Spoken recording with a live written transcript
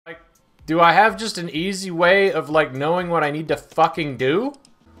Like, do I have just an easy way of, like, knowing what I need to fucking do?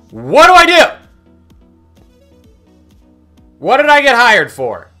 What do I do? What did I get hired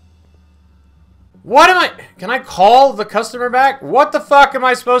for? What am I... Can I call the customer back? What the fuck am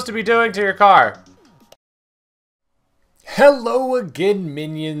I supposed to be doing to your car? Hello again,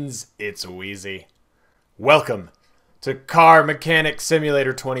 minions. It's Wheezy. Welcome to Car Mechanic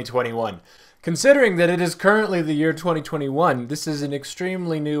Simulator 2021. Considering that it is currently the year 2021, this is an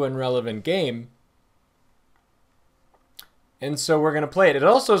extremely new and relevant game. And so we're going to play it. It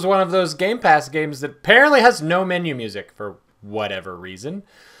also is one of those Game Pass games that apparently has no menu music for whatever reason.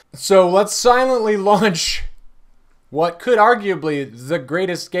 So let's silently launch what could arguably the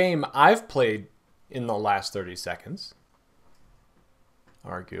greatest game I've played in the last 30 seconds.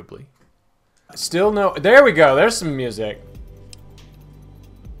 Arguably. Still no... There we go. There's some music.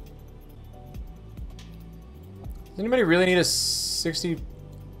 Does anybody really need a 60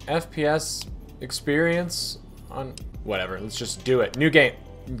 FPS experience on... Whatever. Let's just do it. New game.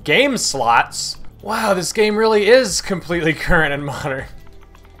 Game slots? Wow, this game really is completely current and modern.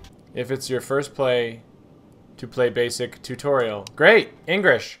 If it's your first play, to play basic tutorial. Great.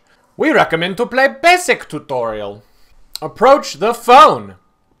 English. We recommend to play basic tutorial. Approach the phone.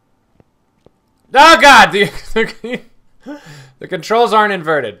 Oh god, the controls aren't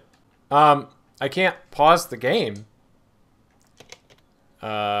inverted. I can't pause the game.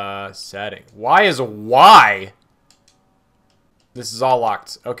 Setting. Why is Y? This is all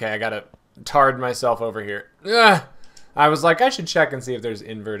locked. Okay, I gotta tard myself over here. Ugh. I was like, I should check and see if there's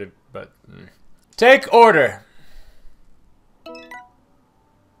inverted, but... Take order.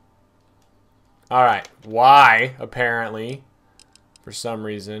 Alright, Y, apparently. For some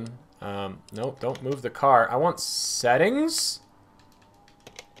reason. Nope, don't move the car. I want settings?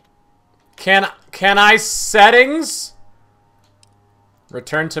 Can I settings?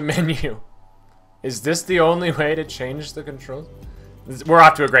 Return to menu. Is this the only way to change the controls? We're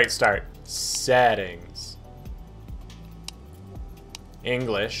off to a great start. Settings.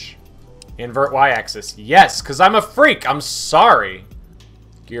 English. Invert Y-axis. Yes, because I'm a freak. I'm sorry.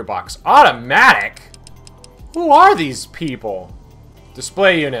 Gearbox. Automatic? Who are these people?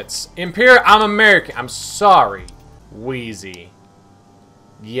 Display units. Imperial. I'm American. I'm sorry. Wheezy.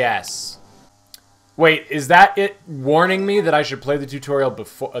 Yes. Wait, is that it warning me that I should play the tutorial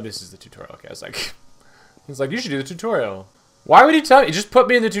before? Oh, this is the tutorial. Okay, I was like... It's like, you should do the tutorial. Why would he tell me? Just put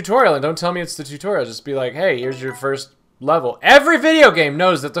me in the tutorial and don't tell me it's the tutorial. Just be like, hey, here's your first level. Every video game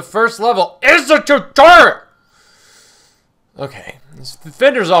knows that the first level is the tutorial! Okay. The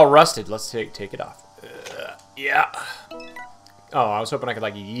fender's all rusted. Let's take it off. Yeah. Oh, I was hoping I could,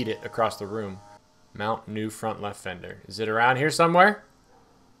 like, yeet it across the room. Mount new front left fender. Is it around here somewhere?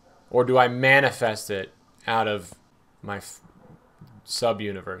 Or do I manifest it out of my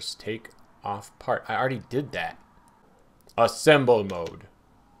sub-universe? Take off part. I already did that. Assemble mode.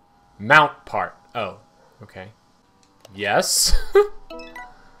 Mount part. Oh, okay. Yes.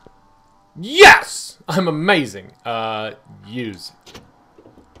 Yes! I'm amazing. Use.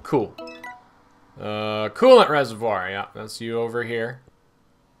 Cool. Coolant reservoir. Yeah, that's you over here.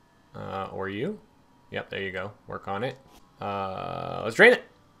 Or you. Yep, there you go. Work on it. Let's drain it.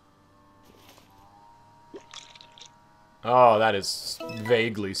 Oh, that is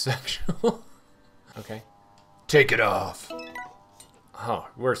vaguely sexual. Okay. Take it off. Oh,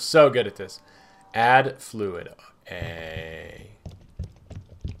 we're so good at this. Add fluid. A.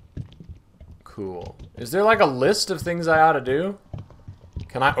 Cool. Is there like a list of things I ought to do?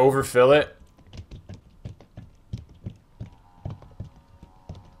 Can I overfill it?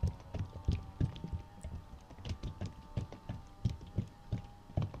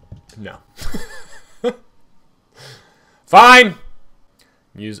 No. Fine!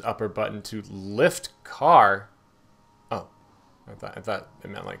 Use upper button to lift car. Oh. I thought it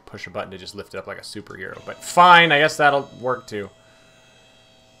meant like push a button to just lift it up like a superhero. But fine, I guess that'll work too.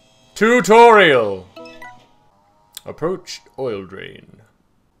 Tutorial! Approach oil drain.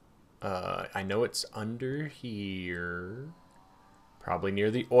 I know it's under here. Probably near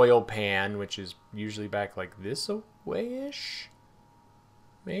the oil pan, which is usually back like this way-ish.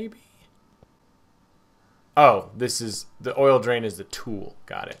 Maybe? Oh, this is the oil drain is the tool.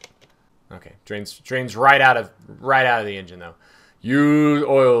 Got it. Okay, drains right out of the engine though. Use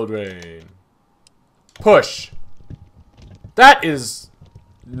oil drain. Push. That is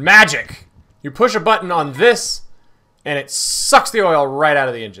magic. You push a button on this, and it sucks the oil right out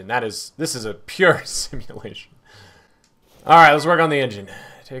of the engine. This is a pure simulation. All right, let's work on the engine.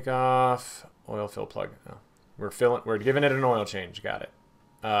 Take off oil fill plug. Oh, we're giving it an oil change. Got it.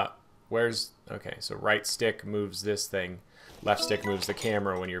 Okay, so right stick moves this thing. left stick moves the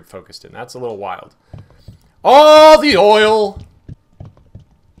camera when you're focused in. That's a little wild. All the oil!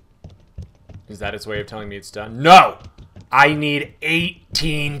 Is that its way of telling me it's done? No! I need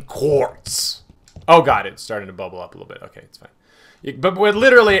 18 quarts. Oh god, it's starting to bubble up a little bit. Okay, it's fine. But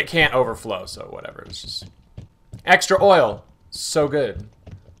literally it can't overflow, so whatever. It's just extra oil. So good.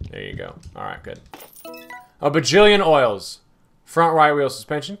 There you go. Alright, good. A bajillion oils. Front right wheel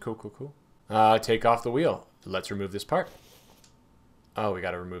suspension. Cool, cool, cool. Take off the wheel. Let's remove this part. Oh, we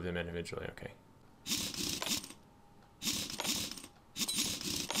gotta remove them individually. Okay.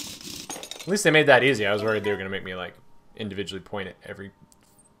 At least they made that easy. I was worried they were gonna make me, like, individually point at every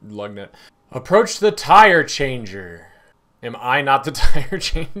lug nut. Approach the tire changer. Am I not the tire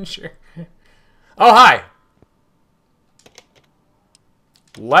changer? Oh, hi!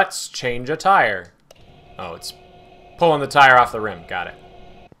 Let's change a tire. Oh, it's pulling the tire off the rim. Got it.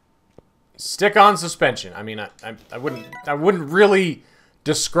 Stick-on suspension. I mean, I wouldn't really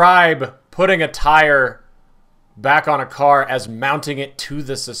describe putting a tire back on a car as mounting it to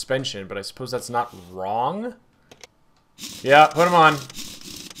the suspension, but I suppose that's not wrong. Yeah, put them on.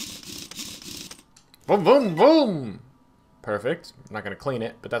 Boom, boom, boom. Perfect. I'm not gonna clean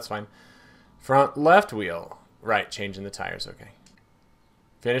it, but that's fine. Front left wheel. Right, changing the tires. Okay.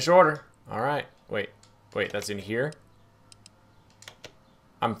 Finish order. All right. Wait, that's in here?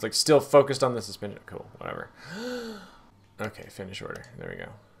 I'm like still focused on the suspension. Cool, whatever. Okay, finish order. There we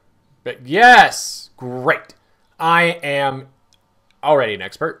go. But yes! Great. I am already an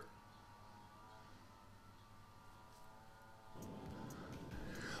expert.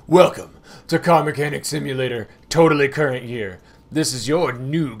 Welcome to Car Mechanic Simulator, totally current year. This is your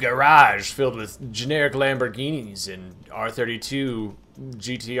new garage filled with generic Lamborghinis and R32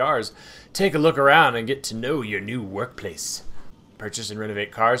 GTRs. Take a look around and get to know your new workplace. Purchase and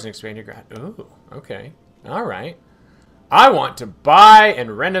renovate cars and expand your garage. Oh, okay. All right. I want to buy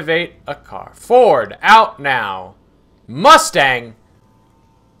and renovate a car. Ford, out now. Mustang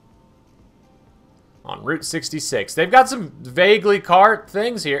on Route 66. They've got some vaguely car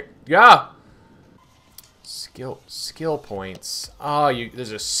things here. Yeah. Skill points. Oh,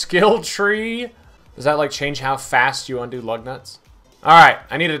 there's a skill tree. Does that like change how fast you undo lug nuts? All right,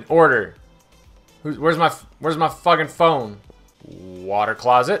 I need an order. Where's my fucking phone? Water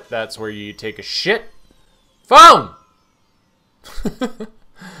closet. That's where you take a shit. Phone.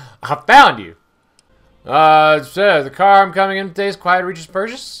 I found you. So the car I'm coming in today is quiet, reaches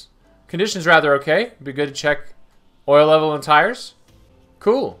purchase. Condition's rather okay. It'd be good to check oil level and tires.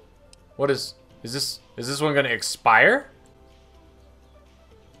 Cool. What is this one gonna expire?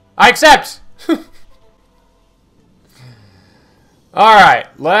 I accept! Alright,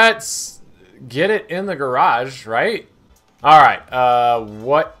 let's get it in the garage, right? Alright,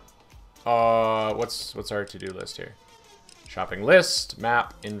 what's our to-do list here? Shopping list,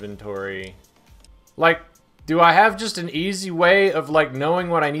 map, inventory. Like, do I have just an easy way of, like, knowing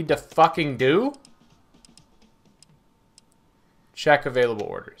what I need to fucking do? Check available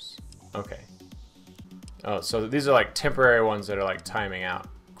orders. Okay. Oh, so these are, like, temporary ones that are, like, timing out.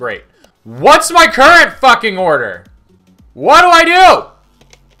 Great. What's my current fucking order? What do I do?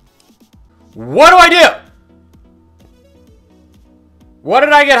 What do I do? What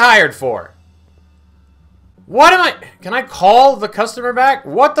did I get hired for? What am I... Can I call the customer back?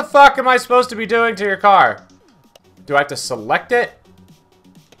 What the fuck am I supposed to be doing to your car? Do I have to select it?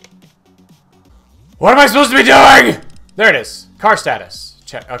 What am I supposed to be doing? There it is. Car status.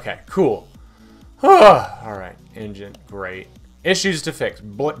 Check. Okay, cool. Alright. Engine. Great. Issues to fix.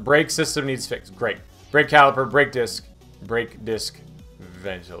 Brake system needs fixed. Great. Brake caliper. Brake disc. Brake disc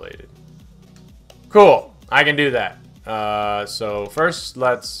ventilated. Cool. I can do that. So first,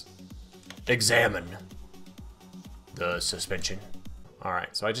 let's examine the suspension.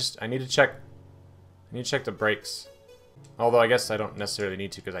 Alright, so I need to check the brakes. Although I guess I don't necessarily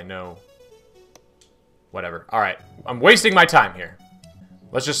need to because I know. Whatever. Alright, I'm wasting my time here.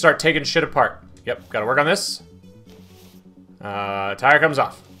 Let's just start taking shit apart. Yep, gotta work on this. Tire comes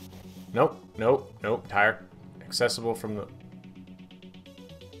off. Nope, nope, nope. Tire accessible from the...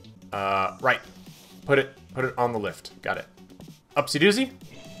 right. Put it on the lift. Got it. Upsy doozy.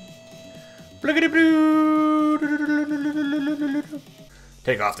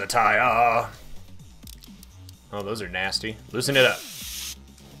 Take off the tire. Oh, those are nasty. Loosen it up.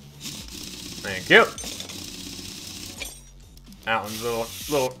 Thank you. That one's a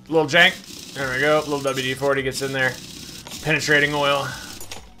little jank. There we go. Little WD-40 gets in there. Penetrating oil.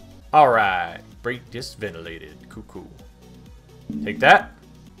 All right. Brake disc ventilated. Cool. Take that.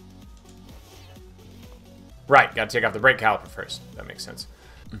 Right. Got to take off the brake caliper first. That makes sense.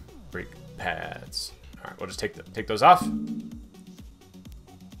 Brake pads. Alright, we'll just take those off.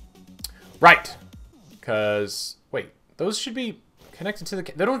 Right. Because, wait, those should be connected to the...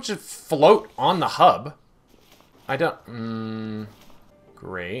 They don't just float on the hub. I don't...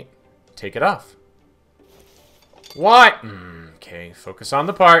 great. Take it off. What? Okay, focus on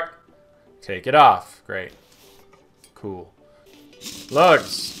the part. Take it off. Great. Cool.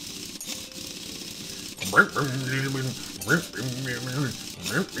 Lugs. Alright.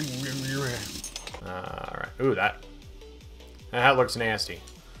 Ooh, that looks nasty.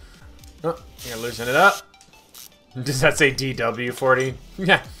 Oh, you gotta loosen it up. Does that say DW40?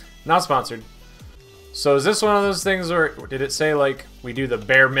 Yeah, not sponsored. So is this one of those things where, did it say, like, we do the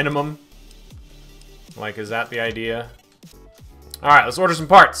bare minimum? Like, is that the idea? Alright, let's order some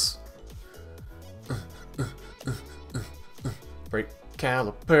parts. Brake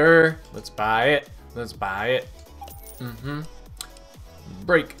caliper. Let's buy it. Let's buy it.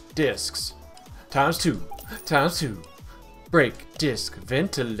 Brake discs. Times 2. Times 2. Brake disc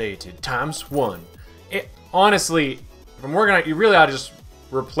ventilated. Times 1. It, honestly, from working on it, you really ought to just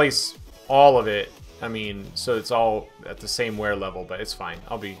replace all of it. I mean, so it's all at the same wear level, but it's fine.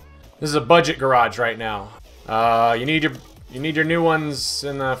 This is a budget garage right now. You need your new ones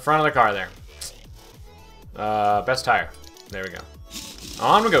in the front of the car there. Best tire. There we go.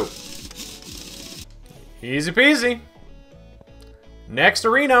 On we go. Easy peasy. Next to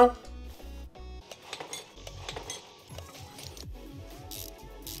Reno.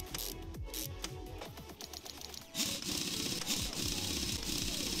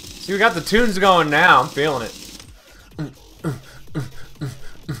 See, we got the tunes going now. I'm feeling it.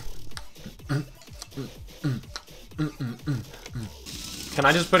 Can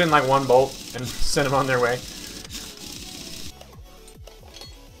I just put in like one bolt and send them on their way?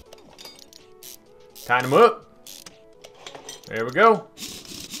 Tighten them up. There we go.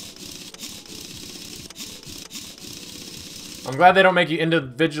 I'm glad they don't make you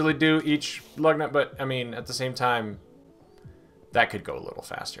individually do each lug nut, but I mean, at the same time, that could go a little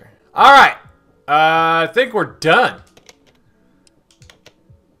faster. Alright. I think we're done.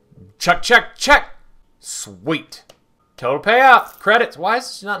 Check, check, check. Sweet. Total payout. Credits. Why is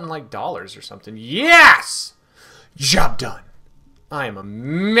this not in like dollars or something? Yes! Job done. I am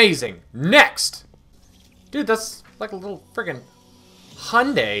amazing. Next. Dude, that's like a little friggin'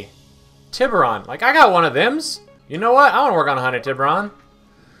 Hyundai Tiburon. Like, I got one of thems. You know what? I want to work on a Hyundai Tiburon.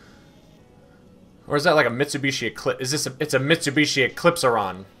 Or is that like a Mitsubishi Eclipse? Is this it's a Mitsubishi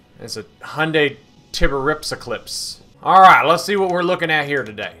Eclipseron. It's a Hyundai Tiburipsa Eclipse. Alright, let's see what we're looking at here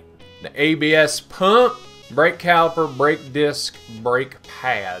today. The ABS pump, brake caliper, brake disc, brake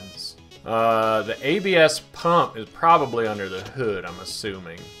pads. The ABS pump is probably under the hood, I'm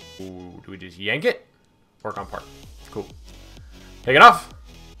assuming. Ooh, do we just yank it? Work on part. Cool. Take it off.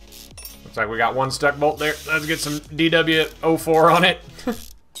 Looks like we got one stuck bolt there. Let's get some DW04 on it.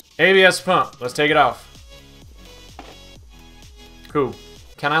 ABS pump. Let's take it off. Cool.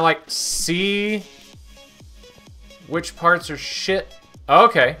 Can I, like, see which parts are shit?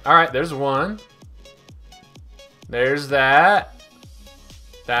 Okay. Alright, there's one. There's that.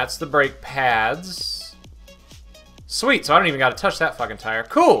 That's the brake pads. Sweet, so I don't even gotta touch that fucking tire.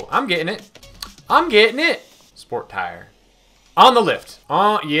 Cool, I'm getting it. I'm getting it. Sport tire. On the lift.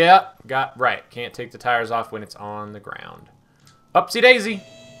 Yeah, got right. Can't take the tires off when it's on the ground. Upsy daisy.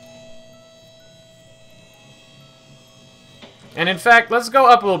 And in fact, let's go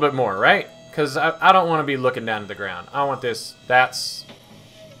up a little bit more, right? Because I don't want to be looking down at the ground. I want this. That's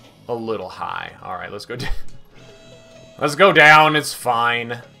a little high. All right, let's go down. Let's go down. It's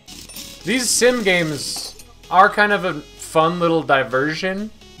fine. These sim games are kind of a fun little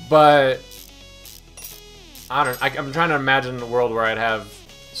diversion, but I'm trying to imagine a world where I'd have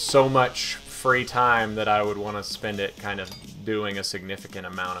so much free time that I would want to spend it kind of doing a significant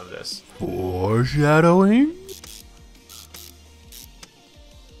amount of this. Foreshadowing?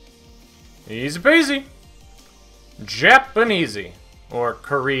 Easy peasy. Japanesey. Or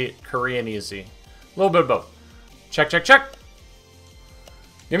Koreanesey. A little bit of both. Check, check, check.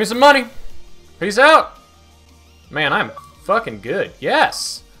 Give me some money. Peace out. Man, I'm fucking good.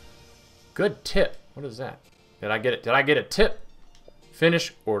 Yes. Good tip. What is that? Did I get it? Did I get a tip?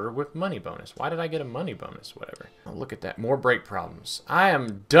 Finish order with money bonus. Why did I get a money bonus? Whatever. Oh, look at that. More brake problems. I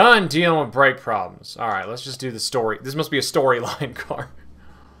am done dealing with brake problems. Alright, let's just do the story. This must be a storyline car.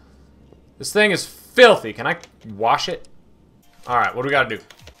 This thing is filthy. Can I wash it? Alright, what do we gotta do?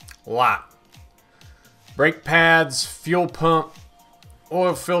 A lot. Brake pads, fuel pump,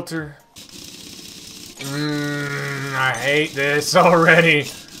 oil filter. I hate this already.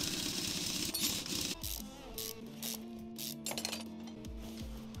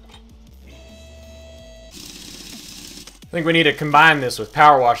 think we need to combine this with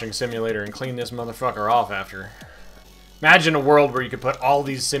Power Washing Simulator and clean this motherfucker off after. Imagine a world where you could put all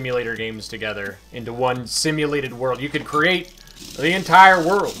these simulator games together into one simulated world. You could create the entire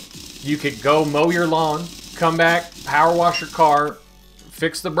world. You could go mow your lawn, come back, power wash your car,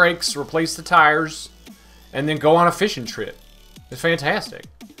 fix the brakes, replace the tires, and then go on a fishing trip. It's fantastic.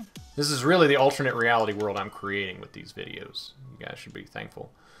 This is really the alternate reality world I'm creating with these videos. You guys should be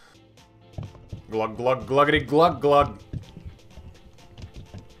thankful. Glug, glug, gluggity, glug, glug.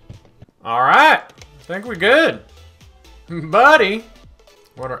 Alright. I think we're good. Buddy!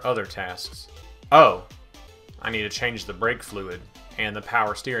 What are other tasks? Oh. I need to change the brake fluid and the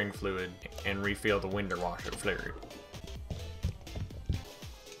power steering fluid and refill the window washer fluid.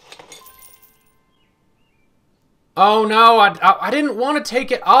 Oh no, I didn't want to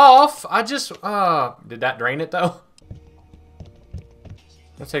take it off. I just, did that drain it though?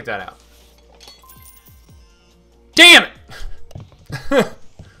 Let's take that out. Damn it!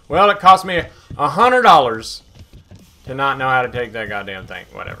 Well, it cost me $100 to not know how to take that goddamn thing.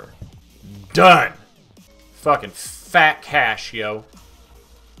 Whatever. Done! Fucking fat cash, yo.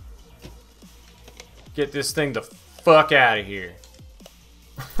 Get this thing the fuck out of here.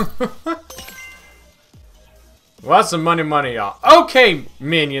 Well, that's some money, y'all. Okay,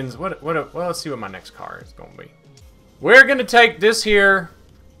 minions. Well, let's see what my next car is gonna be. We're gonna take this here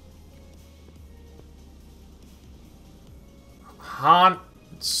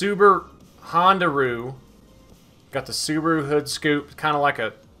Subaru Honda-Roo. Got the Subaru hood scoop, kind of like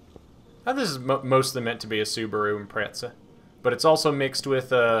a. Now this is mostly meant to be a Subaru Impreza, but it's also mixed with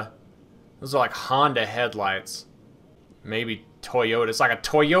those are like Honda headlights, maybe Toyota. It's like a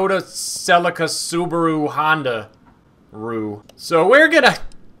Toyota Celica Subaru Honda-Roo. So we're gonna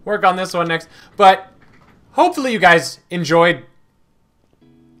work on this one next, but hopefully you guys enjoyed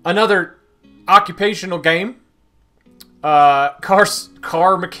another occupational game,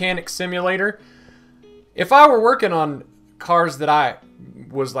 car mechanic simulator. If I were working on cars that I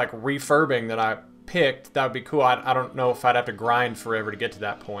was like refurbing that I picked, that would be cool. I don't know if I'd have to grind forever to get to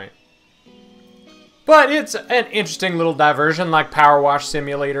that point. But it's an interesting little diversion like Power Wash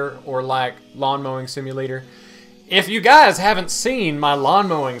Simulator or like Lawn Mowing Simulator. If you guys haven't seen my Lawn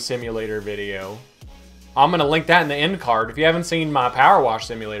Mowing Simulator video, I'm going to link that in the end card. If you haven't seen my Power Wash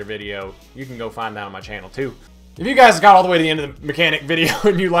Simulator video, you can go find that on my channel too. If you guys got all the way to the end of the mechanic video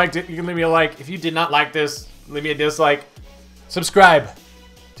and you liked it, you can leave me a like. If you did not like this, leave me a dislike. Subscribe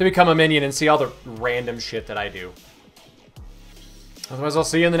to become a minion and see all the random shit that I do. Otherwise, I'll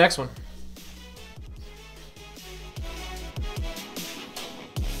see you in the next one.